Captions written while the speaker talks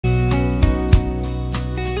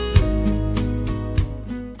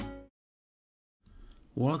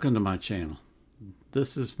Welcome to my channel.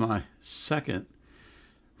 This is my second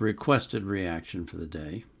requested reaction for the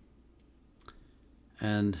day.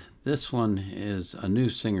 And this one is a new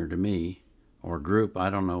singer to me, or group,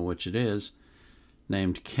 I don't know which it is,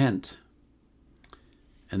 named Kent.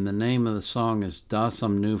 And the name of the song is Das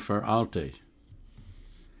som nu för alltid,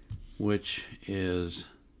 which is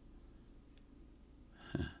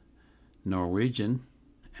Norwegian,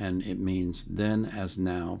 and it means then as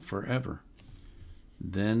now forever.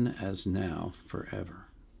 Then as now forever.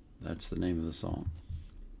 That's the name of the song.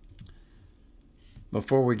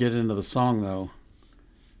 Before we get into the song, though,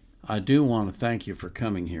 I do want to thank you for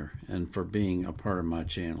coming here and for being a part of my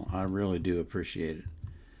channel. I really do appreciate it.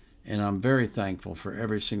 And I'm very thankful for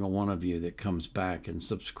every single one of you that comes back and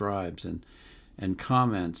subscribes and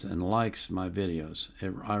comments and likes my videos.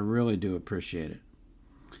 I really do appreciate it.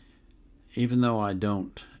 Even though I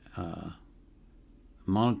don't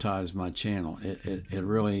monetize my channel, it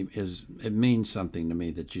really is, it means something to me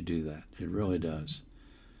that you do that. It really does.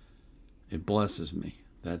 It blesses me,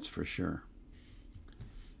 that's for sure.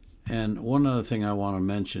 And one other thing I want to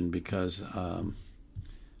mention, because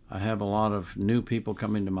I have a lot of new people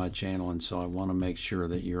coming to my channel, and so I want to make sure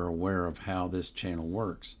that you're aware of how this channel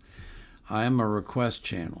works. I am a request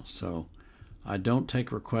channel, so I don't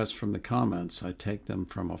take requests from the comments. I take them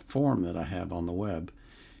from a form that I have on the web.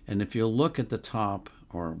 And if you'll look at the top,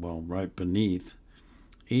 or well, right beneath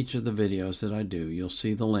each of the videos that I do, you'll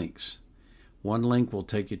see the links. One link will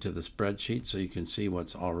take you to the spreadsheet so you can see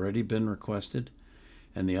what's already been requested,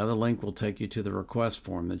 and the other link will take you to the request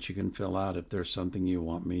form that you can fill out if there's something you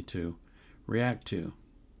want me to react to.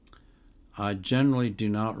 I generally do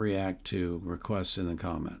not react to requests in the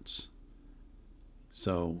comments.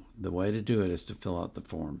 So the way to do it is to fill out the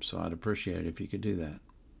form. So I'd appreciate it if you could do that.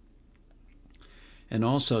 And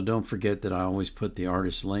also, don't forget that I always put the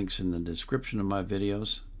artist links in the description of my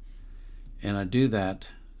videos. And I do that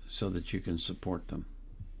so that you can support them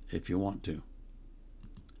if you want to.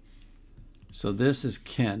 So this is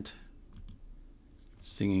Kent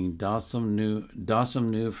singing Das som nu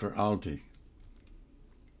för alltid.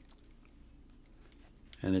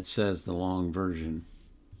 And it says the long version.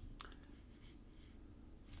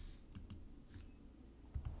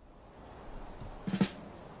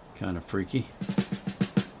 Kind of freaky.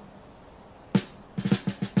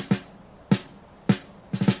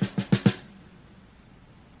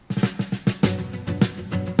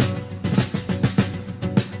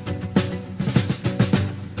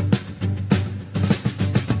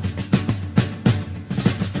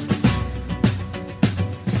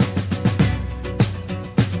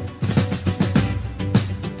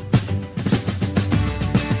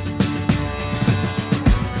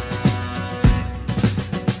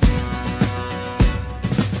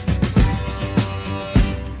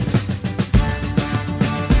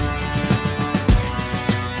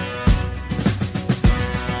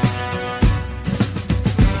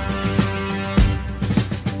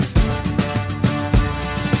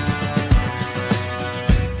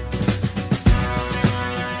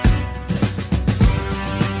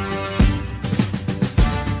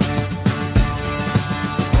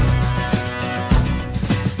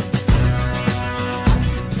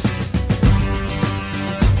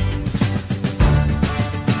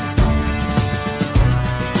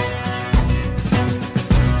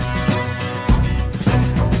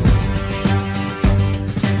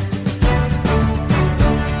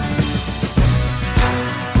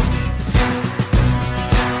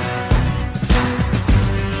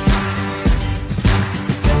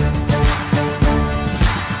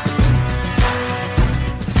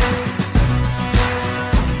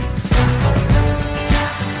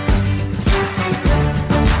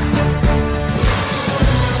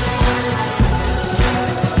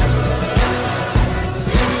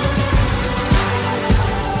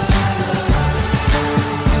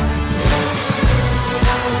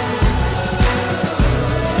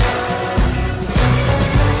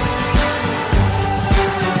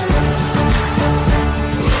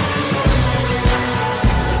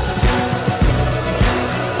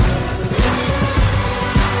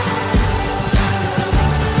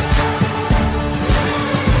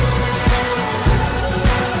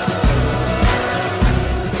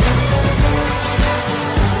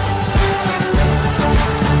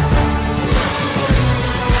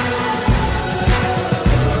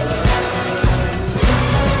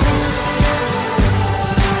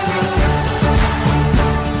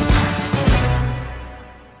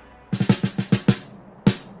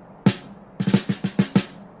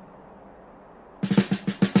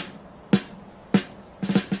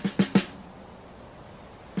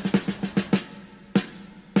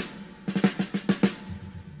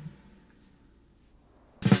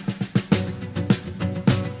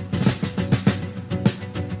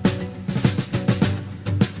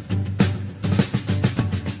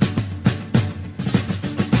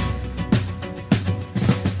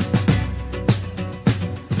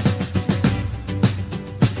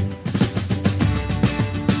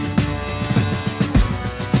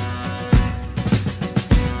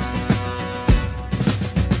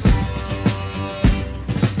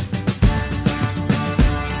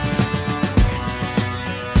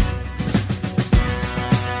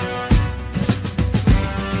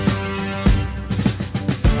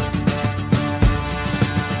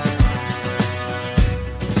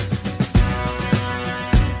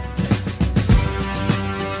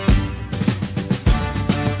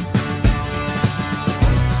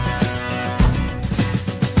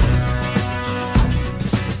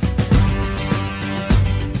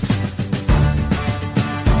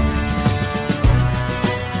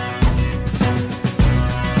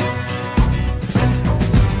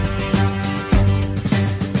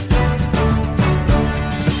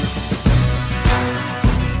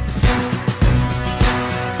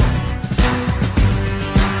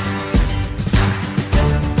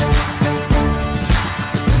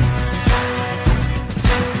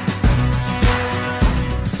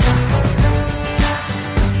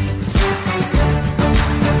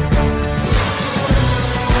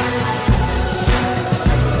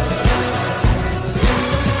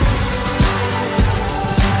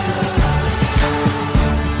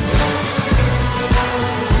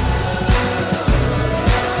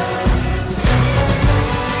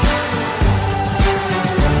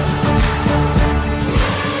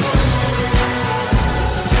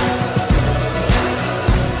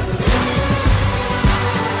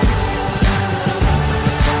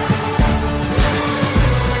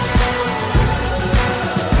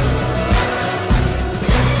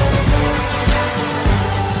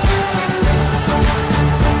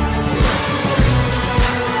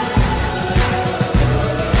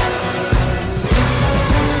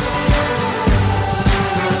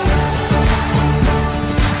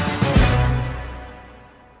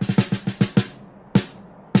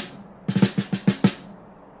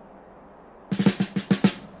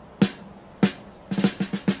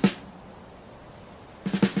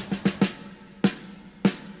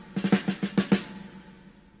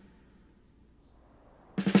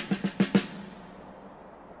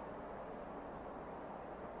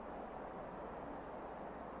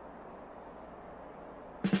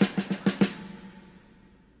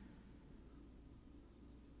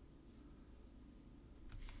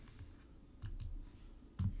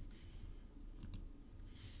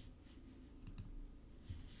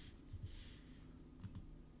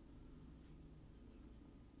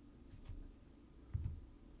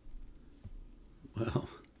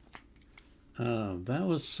 That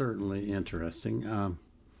was certainly interesting.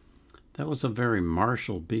 That was a very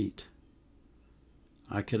martial beat.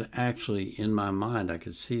 I could actually, in my mind, I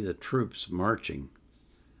could see the troops marching.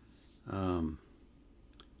 Um,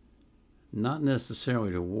 Not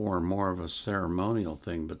necessarily to war, more of a ceremonial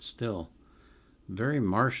thing, but still very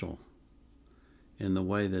martial in the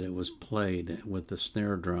way that it was played with the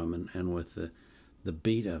snare drum and with the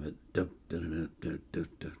beat of it.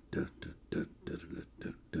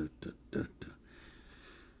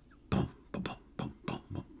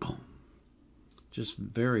 Just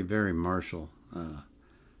very, very martial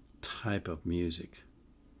type of music.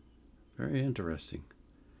 Very interesting.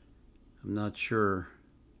 I'm not sure.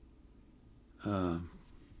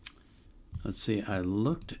 Let's see, I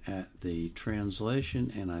looked at the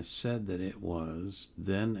translation and I said that it was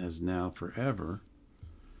then as now forever.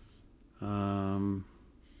 I'm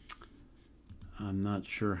not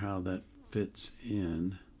sure how that fits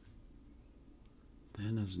in.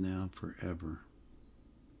 Then as now forever.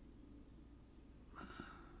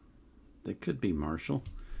 It could be martial.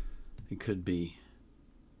 It could be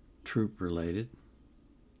troop related.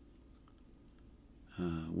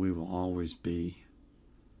 We will always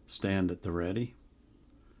stand at the ready.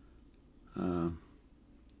 Kind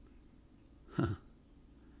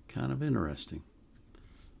of interesting.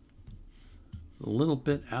 A little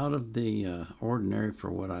bit out of the ordinary for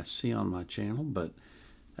what I see on my channel, but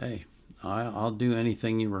hey, I'll do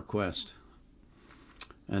anything you request.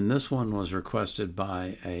 And this one was requested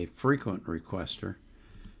by a frequent requester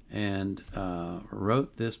and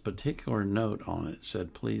wrote this particular note on it. It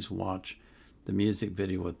said, please watch the music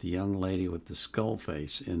video with the young lady with the skull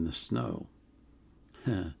face in the snow.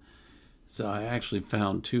 So I actually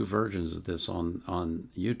found two versions of this on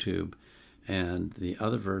YouTube, and the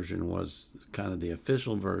other version was kind of the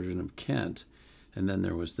official version of Kent, and then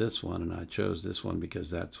there was this one, and I chose this one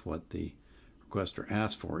because that's what the requester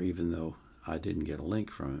asked for, even though I didn't get a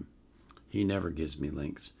link from him. He never gives me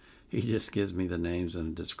links. He just gives me the names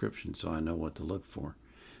and a description so I know what to look for,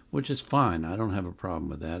 which is fine. I don't have a problem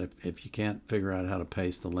with that. If you can't figure out how to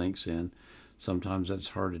paste the links in, sometimes that's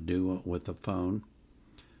hard to do with a phone.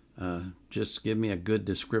 Just give me a good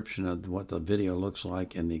description of what the video looks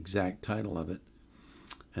like and the exact title of it,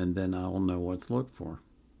 and then I'll know what to look for.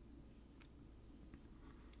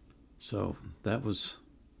 So that was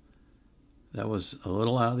a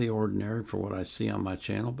little out of the ordinary for what I see on my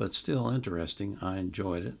channel, but still interesting. I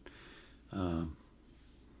enjoyed it.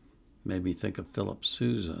 Made me think of Philip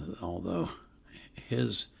Sousa, although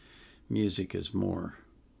his music is more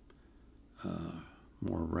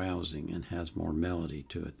rousing and has more melody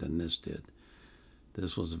to it than this did.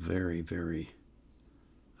 This was very, very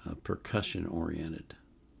percussion oriented.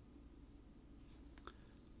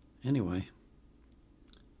 Anyway,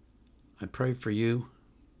 I pray for you,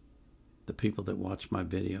 the people that watch my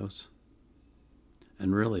videos,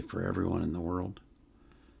 and really for everyone in the world,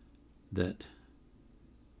 that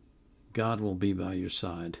God will be by your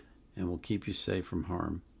side and will keep you safe from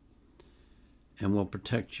harm and will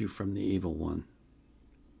protect you from the evil one.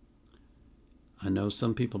 I know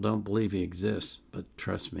some people don't believe he exists, but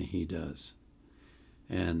trust me, he does.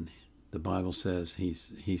 And the Bible says he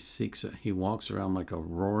walks around like a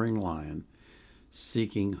roaring lion,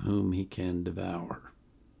 seeking whom he can devour.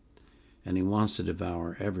 And he wants to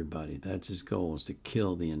devour everybody. That's his goal, is to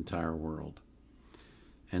kill the entire world.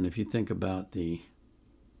 And if you think about the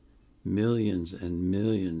millions and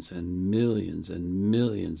millions and millions and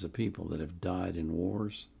millions of people that have died in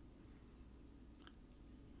wars,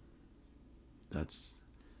 that's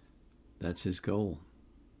his goal.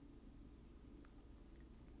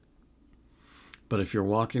 But if you're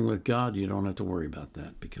walking with God, you don't have to worry about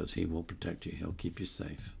that, because he will protect you. He'll keep you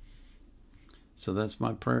safe. So that's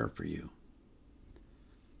my prayer for you.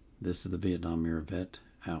 This is the Vietnam Era Vet,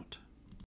 out.